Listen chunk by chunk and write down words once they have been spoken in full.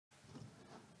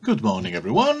Good morning,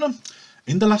 everyone.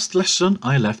 In the last lesson,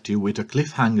 I left you with a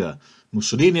cliffhanger.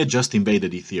 Mussolini had just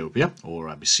invaded Ethiopia, or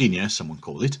Abyssinia, as someone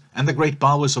called it, and the great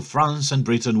powers of France and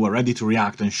Britain were ready to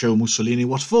react and show Mussolini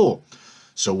what for.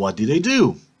 So what did they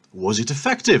do? Was it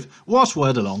effective? What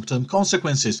were the long-term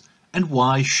consequences? And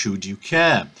why should you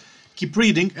care? Keep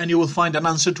reading and you will find an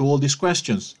answer to all these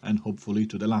questions, and hopefully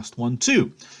to the last one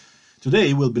too.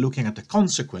 Today we'll be looking at the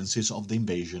consequences of the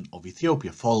invasion of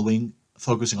Ethiopia,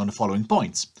 focusing on the following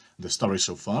points. The story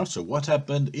so far, so what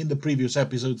happened in the previous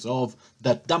episodes of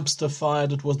that dumpster fire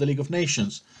that was the League of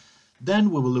Nations. Then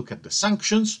we will look at the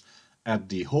sanctions, at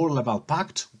the Hoare-Laval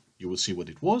Pact, you will see what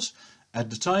it was,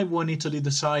 at the time when Italy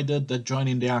decided that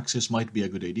joining the Axis might be a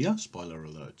good idea, spoiler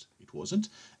alert, it wasn't,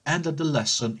 and at the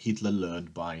lesson Hitler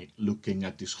learned by looking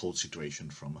at this whole situation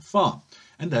from afar.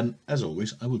 And then, as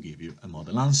always, I will give you a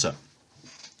model answer.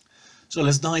 So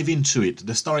let's dive into it,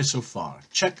 the story so far.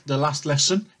 Check the last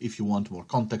lesson if you want more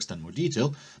context and more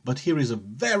detail, but here is a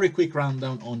very quick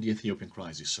rundown on the Ethiopian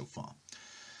crisis so far.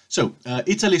 So,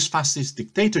 Italy's fascist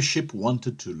dictatorship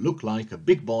wanted to look like a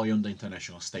big boy on the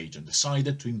international stage and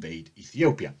decided to invade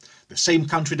Ethiopia, the same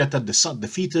country that had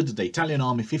defeated the Italian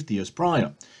army 50 years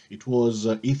prior. It was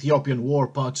Ethiopian War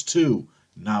Part 2,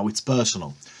 now it's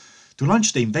personal. To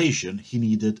launch the invasion, he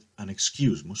needed an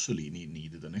excuse. Mussolini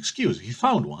needed an excuse. He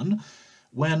found one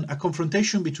when a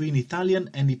confrontation between Italian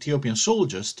and Ethiopian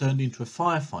soldiers turned into a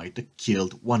firefight that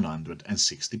killed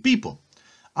 160 people.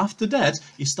 After that,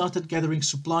 he started gathering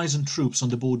supplies and troops on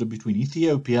the border between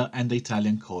Ethiopia and the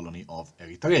Italian colony of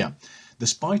Eritrea,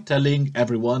 despite telling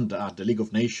everyone at the League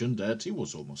of Nations that he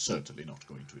was almost certainly not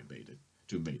going to invade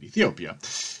Ethiopia.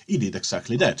 He did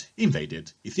exactly that,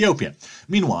 invaded Ethiopia.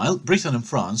 Meanwhile, Britain and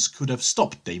France could have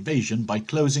stopped the invasion by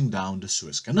closing down the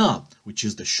Suez Canal, which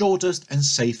is the shortest and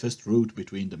safest route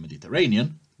between the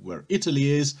Mediterranean, where Italy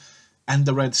is, and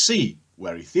the Red Sea,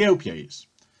 where Ethiopia is.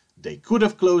 They could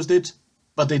have closed it,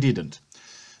 but they didn't.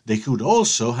 They could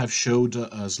also have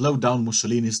slowed down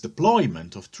Mussolini's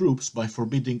deployment of troops by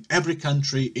forbidding every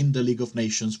country in the League of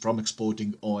Nations from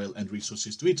exporting oil and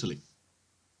resources to Italy.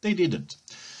 They didn't.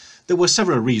 There were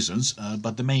several reasons,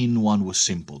 but the main one was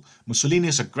simple.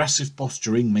 Mussolini's aggressive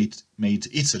posturing made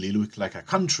Italy look like a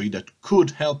country that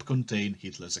could help contain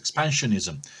Hitler's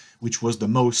expansionism, which was the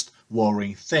most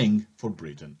worrying thing for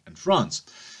Britain and France.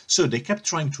 So they kept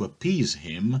trying to appease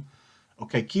him.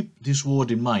 Okay, keep this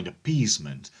word in mind,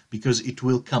 appeasement, because it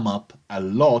will come up a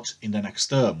lot in the next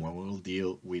term when we will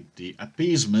deal with the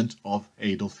appeasement of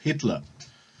Adolf Hitler.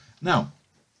 Now,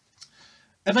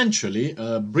 eventually,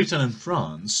 Britain and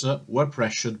France were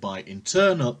pressured by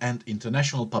internal and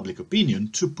international public opinion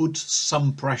to put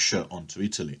some pressure onto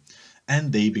Italy,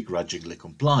 and they begrudgingly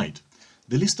complied.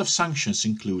 The list of sanctions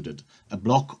included a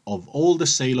block of all the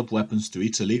sale of weapons to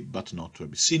Italy, but not to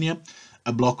Abyssinia,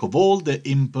 a block of all the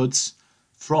imports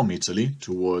from Italy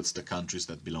towards the countries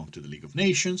that belong to the League of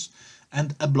Nations,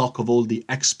 and a block of all the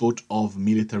export of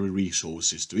military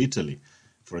resources to Italy,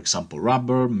 for example,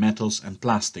 rubber, metals and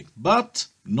plastic, but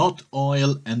not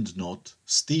oil and not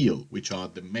steel, which are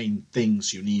the main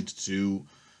things you need to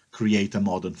create a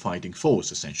modern fighting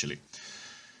force, essentially.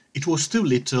 It was too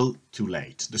little, too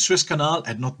late. The Suez Canal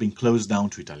had not been closed down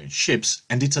to Italian ships,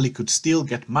 and Italy could still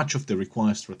get much of the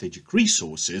required strategic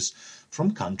resources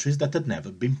from countries that had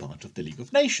never been part of the League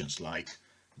of Nations, like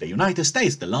the United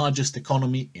States, the largest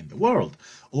economy in the world,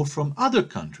 or from other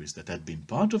countries that had been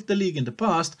part of the League in the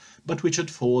past, but which had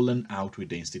fallen out with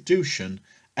the institution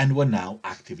and were now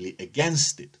actively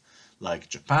against it, like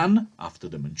Japan after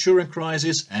the Manchurian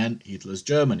crisis and Hitler's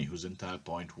Germany, whose entire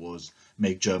point was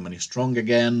make Germany strong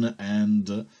again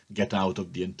and get out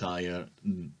of the entire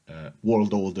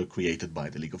world order created by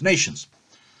the League of Nations.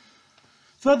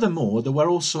 Furthermore, there were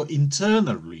also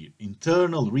internal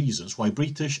reasons why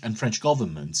British and French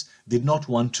governments did not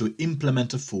want to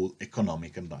implement a full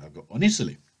economic embargo on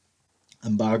Italy.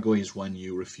 Embargo is when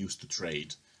you refuse to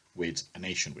trade with a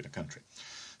nation, with a country.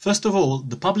 First of all,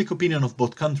 the public opinion of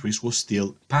both countries was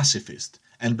still pacifist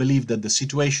and believed that the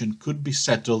situation could be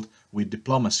settled with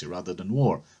diplomacy rather than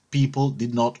war. People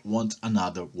did not want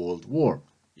another world war,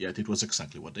 yet it was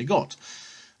exactly what they got.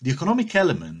 The economic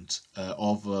element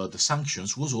of the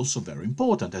sanctions was also very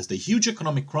important, as the huge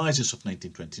economic crisis of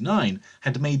 1929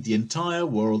 had made the entire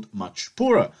world much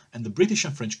poorer, and the British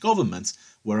and French governments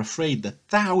were afraid that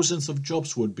thousands of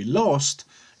jobs would be lost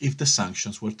if the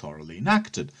sanctions were thoroughly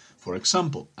enacted. For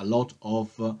example, a lot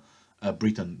of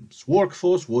Britain's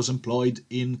workforce was employed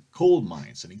in coal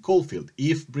mines and in coalfield.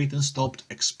 If Britain stopped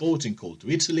exporting coal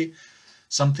to Italy,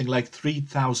 something like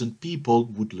 3,000 people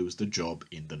would lose the jobs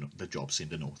in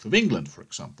the north of England, for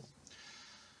example.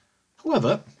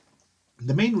 However,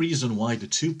 The main reason why the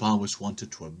two powers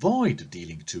wanted to avoid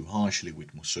dealing too harshly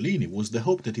with Mussolini was the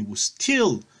hope that he would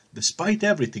still, despite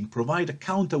everything, provide a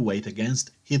counterweight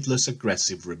against Hitler's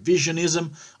aggressive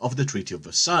revisionism of the Treaty of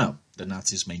Versailles. The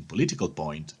Nazis' main political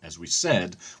point, as we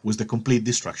said, was the complete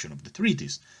destruction of the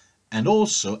treaties, and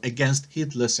also against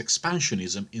Hitler's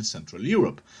expansionism in Central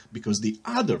Europe, because the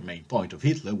other main point of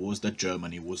Hitler was that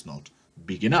Germany was not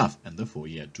big enough, and therefore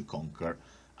he had to conquer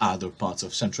other parts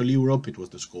of Central Europe. It was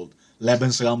the so-called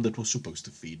Lebensraum that was supposed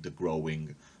to feed the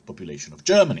growing population of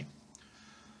Germany.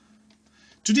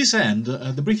 To this end,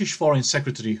 the British Foreign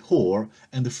Secretary Hoare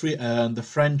and the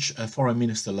French Foreign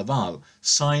Minister Laval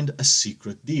signed a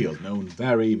secret deal, known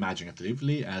very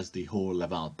imaginatively as the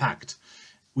Hoare-Laval Pact,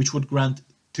 which would grant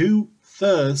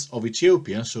 2/3 of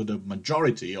Ethiopia, so the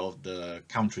majority of the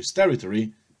country's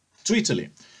territory, to Italy,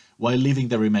 while leaving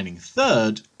the remaining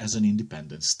third as an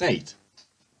independent state.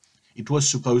 It was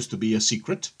supposed to be a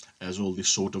secret, as all these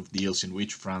sort of deals in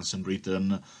which France and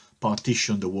Britain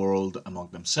partition the world among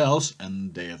themselves,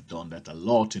 and they have done that a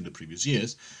lot in the previous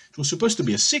years. It was supposed to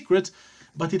be a secret,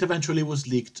 but it eventually was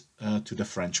leaked to the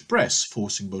French press,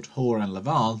 forcing both Hoare and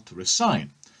Laval to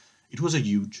resign. It was a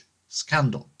huge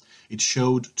scandal. It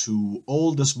showed to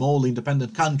all the small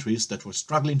independent countries that were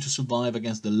struggling to survive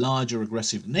against the larger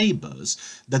aggressive neighbors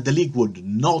that the League would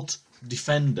not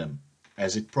defend them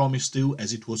as it promised to,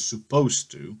 as it was supposed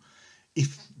to,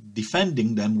 if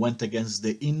defending them went against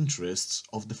the interests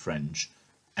of the French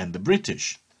and the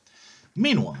British.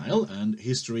 Meanwhile, and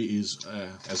history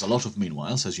has a lot of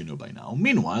meanwhiles, as you know by now,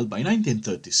 meanwhile, by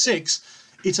 1936,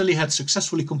 Italy had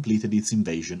successfully completed its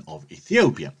invasion of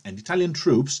Ethiopia, and Italian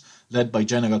troops, led by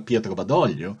General Pietro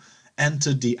Badoglio,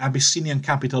 entered the Abyssinian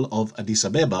capital of Addis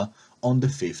Abeba on the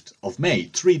 5th of May,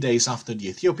 3 days after the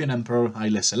Ethiopian Emperor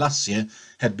Haile Selassie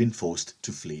had been forced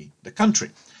to flee the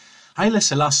country. Haile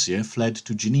Selassie fled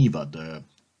to Geneva, the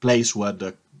place where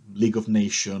the League of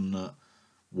Nations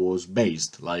was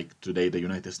based. Like today the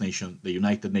United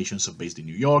Nations are based in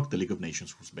New York, the League of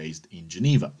Nations was based in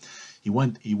Geneva. He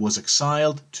went into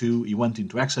exile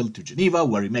to Geneva,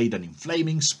 where he made an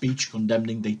inflaming speech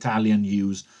condemning the Italian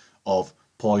use of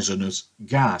poisonous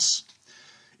gas.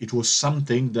 It was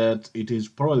something that it is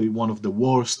probably one of the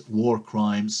worst war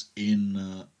crimes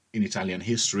in Italian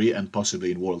history and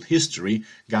possibly in world history.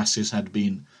 Gases had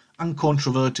been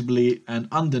uncontrovertibly and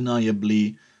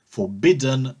undeniably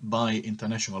forbidden by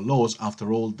international laws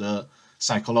after all the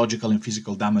psychological and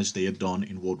physical damage they had done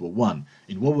in World War I.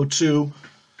 In World War II,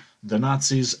 the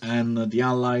Nazis and the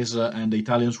Allies and the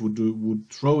Italians would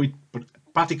throw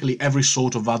practically every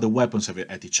sort of other weapons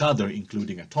at each other,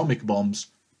 including atomic bombs,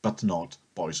 but not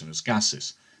poisonous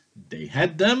gases. They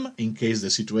had them in case the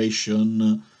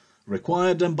situation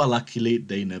required them, but luckily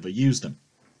they never used them.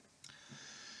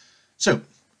 So,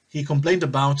 he complained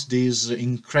about this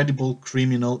incredible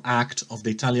criminal act of the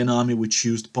Italian army which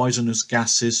used poisonous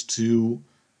gases to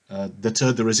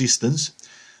deter the resistance,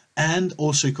 and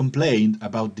also complained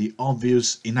about the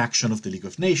obvious inaction of the League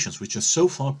of Nations, which has so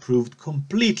far proved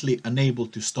completely unable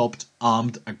to stop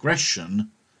armed aggression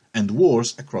and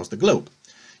wars across the globe.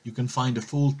 You can find the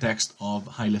full text of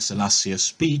Haile Selassie's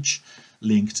speech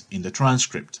linked in the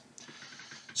transcript.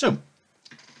 So,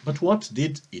 but what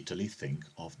did Italy think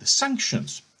of the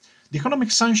sanctions? The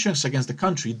economic sanctions against the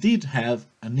country did have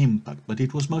an impact, but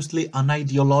it was mostly an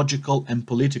ideological and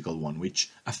political one, which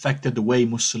affected the way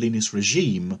Mussolini's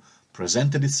regime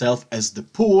presented itself as the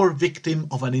poor victim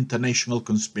of an international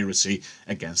conspiracy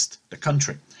against the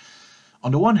country.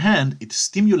 On the one hand, it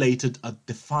stimulated a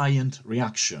defiant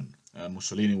reaction.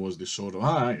 Mussolini was this sort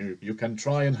of, you can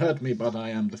try and hurt me, but I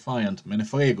am defiant. Me ne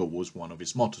frego was one of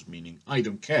his mottos, meaning, I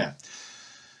don't care.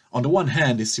 On the one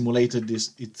hand, it stimulated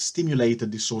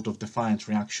this sort of defiant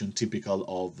reaction typical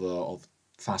of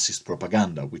fascist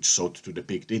propaganda, which sought to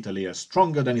depict Italy as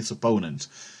stronger than its opponent.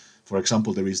 For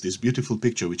example, there is this beautiful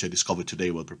picture, which I discovered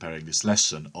today while preparing this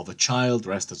lesson, of a child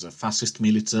dressed as a fascist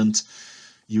militant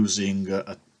using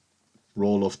a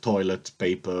roll of toilet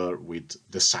paper with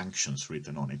the sanctions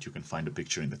written on it. You can find a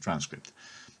picture in the transcript.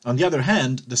 On the other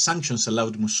hand, the sanctions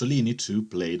allowed Mussolini to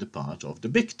play the part of the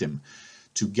victim,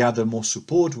 to gather more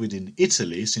support within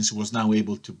Italy, since he was now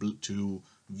able to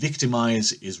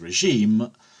victimize his regime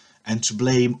and to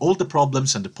blame all the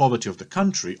problems and the poverty of the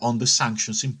country on the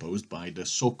sanctions imposed by the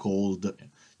so-called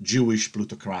Jewish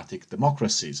plutocratic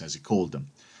democracies, as he called them.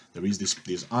 There is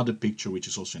this other picture, which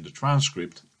is also in the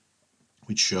transcript,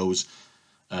 which shows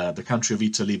the country of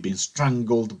Italy being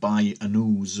strangled by a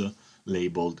noose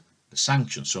labeled the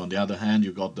sanctions. So on the other hand,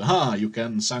 you got the, you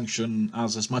can sanction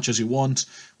us as much as you want,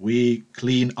 we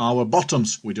clean our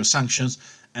bottoms with your sanctions,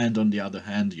 and on the other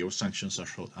hand, your sanctions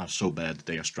are so bad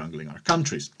they are strangling our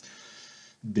countries.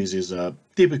 This is a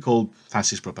typical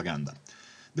fascist propaganda.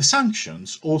 The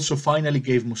sanctions also finally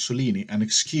gave Mussolini an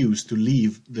excuse to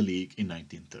leave the League in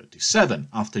 1937,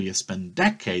 after he had spent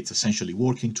decades essentially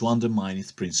working to undermine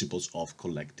its principles of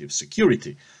collective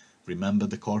security. Remember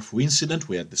the Corfu incident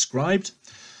we had described?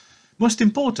 Most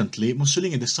importantly,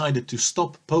 Mussolini decided to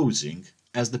stop posing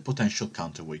as the potential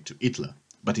counterweight to Hitler,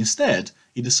 but instead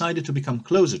he decided to become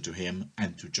closer to him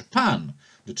and to Japan,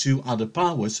 the two other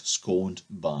powers scorned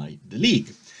by the League.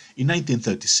 In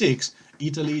 1936,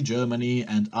 Italy, Germany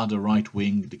and other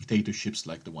right-wing dictatorships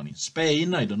like the one in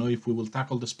Spain, I don't know if we will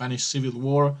tackle the Spanish Civil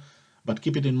War, but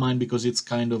keep it in mind because it's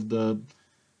kind of the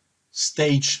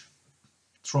stage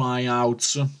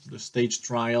tryouts, the stage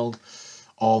trial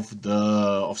of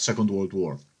Second World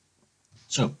War.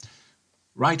 So,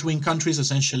 right-wing countries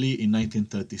essentially in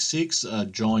 1936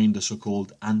 joined the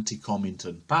so-called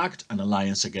Anti-Comintern Pact, an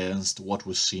alliance against what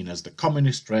was seen as the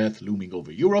communist threat looming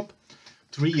over Europe.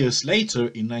 3 years later,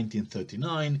 in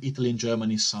 1939, Italy and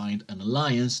Germany signed an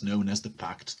alliance known as the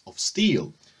Pact of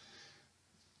Steel.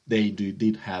 They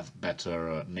did have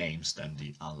better names than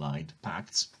the Allied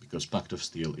Pacts, because Pact of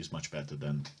Steel is much better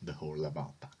than the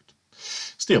Hoare-Laval Pact.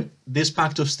 Still, this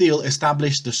Pact of Steel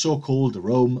established the so-called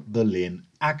Rome-Berlin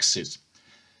Axis.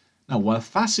 Now, while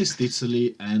fascist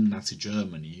Italy and Nazi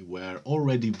Germany were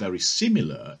already very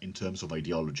similar in terms of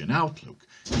ideology and outlook,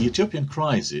 the Ethiopian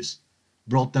crisis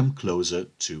brought them closer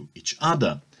to each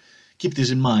other. Keep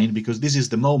this in mind because this is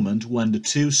the moment when the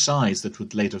two sides that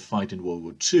would later fight in World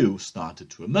War II started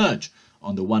to emerge.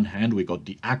 On the one hand, we got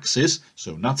the Axis,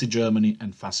 so Nazi Germany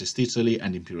and Fascist Italy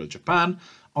and Imperial Japan.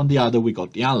 On the other, we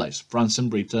got the Allies, France and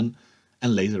Britain,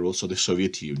 and later also the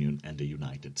Soviet Union and the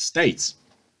United States.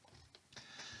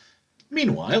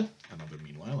 Meanwhile, another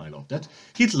meanwhile, I love that,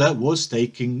 Hitler was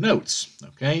taking notes,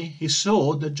 okay? He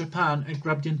saw that Japan had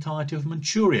grabbed the entirety of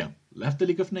Manchuria, left the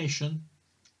League of Nations,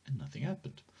 and nothing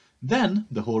happened. Then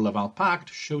the Hoare-Laval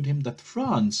Pact showed him that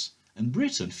France and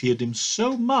Britain feared him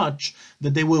so much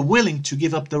that they were willing to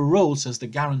give up their roles as the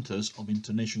guarantors of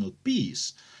international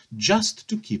peace, just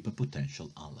to keep a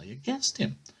potential ally against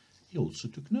him. He also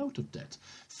took note of that.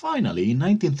 Finally, in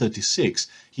 1936,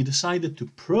 he decided to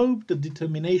probe the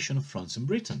determination of France and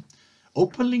Britain.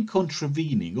 Openly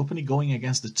going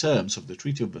against the terms of the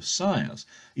Treaty of Versailles,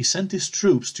 he sent his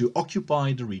troops to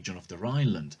occupy the region of the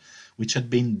Rhineland, which had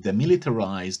been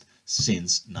demilitarized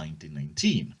since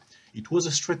 1919. It was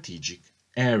a strategic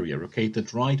area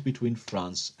located right between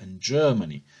France and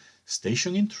Germany.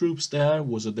 Stationing troops there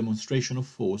was a demonstration of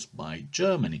force by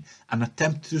Germany, an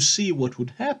attempt to see what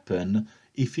would happen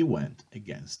if he went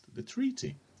against the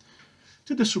treaty.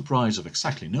 To the surprise of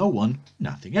exactly no one,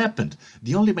 nothing happened.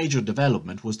 The only major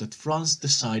development was that France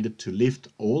decided to lift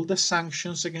all the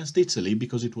sanctions against Italy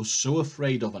because it was so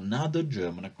afraid of another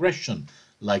German aggression,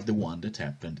 like the one that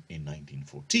happened in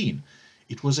 1914.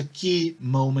 It was a key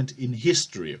moment in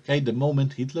history, okay? The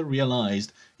moment Hitler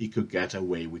realized he could get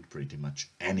away with pretty much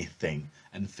anything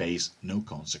and face no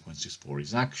consequences for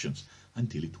his actions,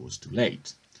 until it was too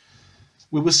late.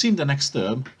 We will see in the next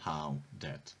term how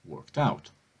that worked out.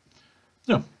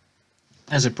 So,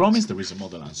 as I promised, there is a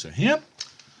model answer here,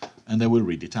 and I will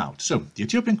read it out. So, the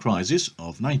Ethiopian crisis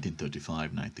of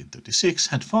 1935-1936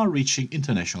 had far-reaching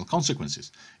international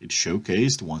consequences. It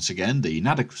showcased once again the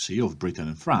inadequacy of Britain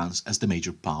and France as the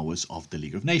major powers of the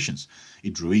League of Nations.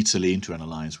 It drew Italy into an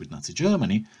alliance with Nazi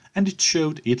Germany, and it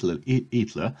showed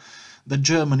Hitler that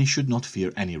Germany should not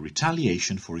fear any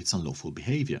retaliation for its unlawful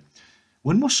behavior.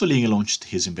 When Mussolini launched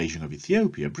his invasion of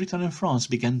Ethiopia, Britain and France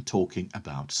began talking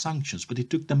about sanctions, but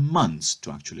it took them months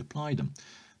to actually apply them.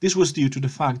 This was due to the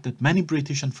fact that many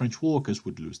British and French workers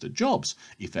would lose their jobs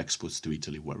if exports to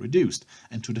Italy were reduced,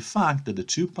 and to the fact that the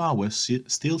two powers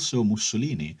still saw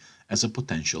Mussolini as a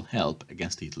potential help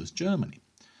against Hitler's Germany.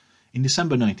 In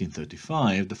December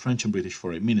 1935, the French and British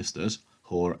foreign ministers,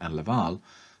 Hoare and Laval,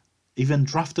 even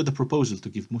drafted a proposal to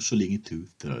give Mussolini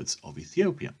 2/3 of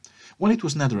Ethiopia. When it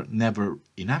was never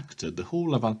enacted, the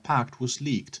Hoare-Laval Pact was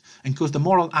leaked and caused a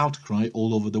moral outcry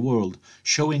all over the world,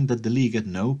 showing that the League had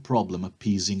no problem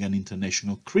appeasing an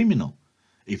international criminal,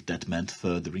 if that meant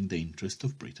furthering the interest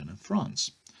of Britain and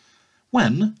France.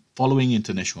 When, following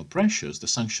international pressures, the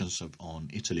sanctions on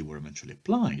Italy were eventually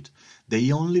applied, they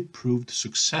only proved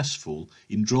successful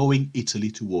in drawing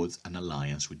Italy towards an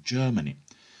alliance with Germany.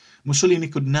 Mussolini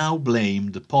could now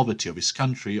blame the poverty of his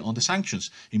country on the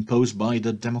sanctions imposed by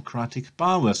the democratic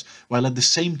powers, while at the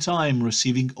same time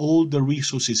receiving all the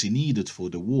resources he needed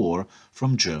for the war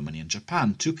from Germany and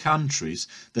Japan, two countries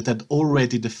that had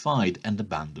already defied and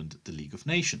abandoned the League of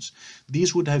Nations.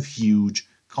 These would have huge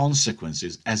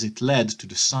consequences as it led to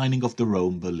the signing of the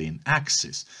Rome-Berlin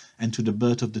Axis and to the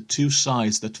birth of the two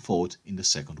sides that fought in the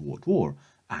Second World War,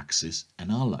 Axis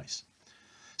and Allies.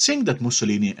 Seeing that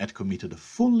Mussolini had committed a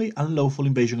fully unlawful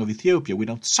invasion of Ethiopia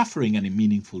without suffering any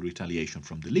meaningful retaliation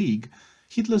from the League,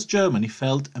 Hitler's Germany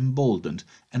felt emboldened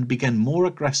and began more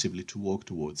aggressively to work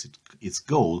towards its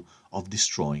goal of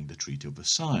destroying the Treaty of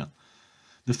Versailles.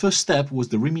 The first step was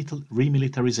the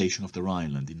remilitarization of the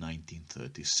Rhineland in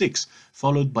 1936,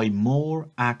 followed by more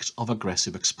acts of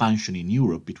aggressive expansion in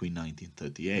Europe between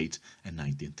 1938 and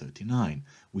 1939,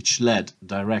 which led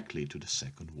directly to the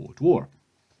Second World War.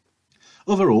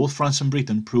 Overall, France and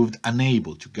Britain proved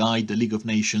unable to guide the League of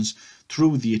Nations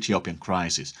through the Ethiopian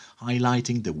crisis,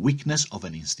 highlighting the weakness of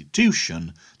an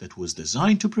institution that was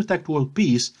designed to protect world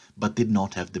peace but did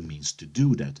not have the means to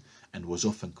do that, and was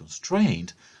often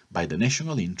constrained by the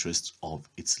national interests of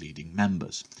its leading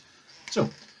members. So,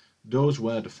 those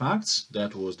were the facts,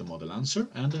 that was the model answer,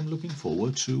 and I'm looking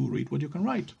forward to read what you can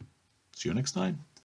write. See you next time.